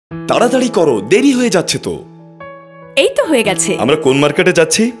তাড়াতাড়ি করো, দেরি হয়ে যাচ্ছে তো। এই তো হয়ে গেছে। আমরা কোন মার্কেটে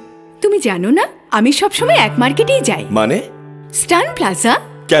যাচ্ছি? তুমি জানো না, আমি সবসময় এক মার্কেটেই যাই। মানে? স্টান প্লাজা।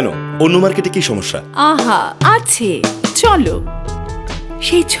 কেন, অন্য মার্কেটে কি সমস্যা? আহা, আছে, চলো।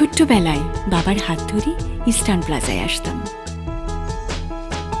 সেই ছোট্টবেলায় বাবার হাত ধরে ইস্টার্ন প্লাজায় আসতাম।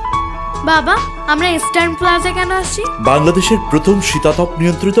 বাবা, আমরা ইস্টার্ন প্লাজা কেন আসছি? বাংলাদেশের প্রথম শীতাতপ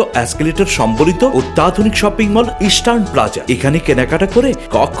নিয়ন্ত্রিত এসকেলেটর সম্বলিত অত্যাধুনিক শপিং মল ইস্টার্ন প্লাজা। এখানে কেনাকাটা করে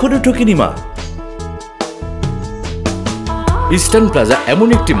কখনো ঠকিনি মা। ইস্টার্ন প্লাজা এমন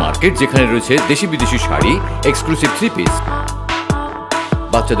একটি মার্কেট যেখানে রয়েছে দেশি বিদেশি শাড়ি, এক্সক্লুসিভ 3 পিস,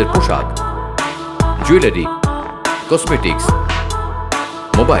 বাচ্চাদের পোশাক, জুয়েলারি, কসমেটিক্স,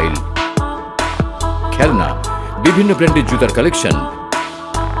 মোবাইল, খেলনা, বিভিন্ন ব্র্যান্ডের জুতার কালেকশন,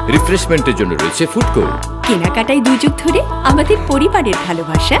 রিফ্রেশমেন্টের জন্য রয়েছে ফুড কোর্ট। কেনাকাটায় 2 যুগ ধরে আমাদের পরিবারের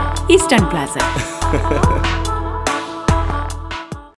ভালোবাসা ইস্টার্ন প্লাজা।